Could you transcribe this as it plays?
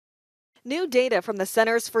New data from the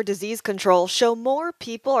Centers for Disease Control show more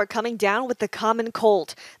people are coming down with the common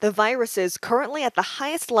cold. The virus is currently at the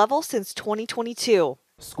highest level since 2022.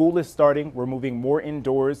 School is starting, we're moving more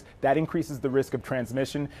indoors. That increases the risk of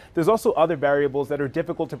transmission. There's also other variables that are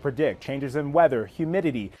difficult to predict, changes in weather,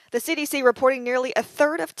 humidity. The CDC reporting nearly a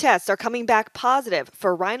third of tests are coming back positive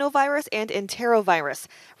for rhinovirus and enterovirus.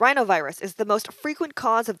 Rhinovirus is the most frequent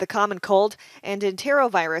cause of the common cold, and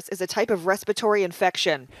enterovirus is a type of respiratory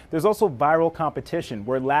infection. There's also viral competition,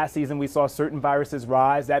 where last season we saw certain viruses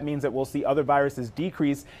rise. That means that we'll see other viruses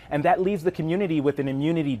decrease, and that leaves the community with an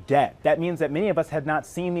immunity debt. That means that many of us had not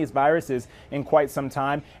seen these viruses in quite some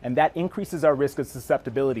time, and that increases our risk of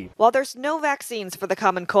susceptibility. While there's no vaccines for the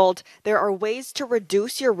common cold, there are ways to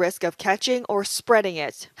reduce your risk of catching or spreading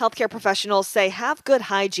it. Healthcare professionals say have good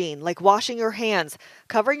hygiene, like washing your hands,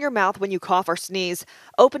 covering your mouth when you cough or sneeze,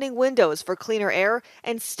 opening windows for cleaner air,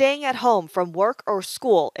 and staying at home from work or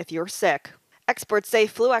school if you're sick. Experts say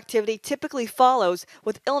flu activity typically follows,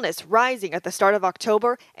 with illness rising at the start of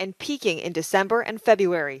October and peaking in December and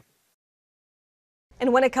February.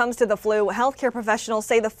 And when it comes to the flu, healthcare professionals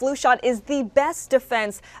say the flu shot is the best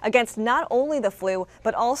defense against not only the flu,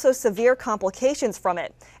 but also severe complications from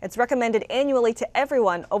it. It's recommended annually to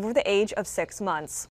everyone over the age of 6 months.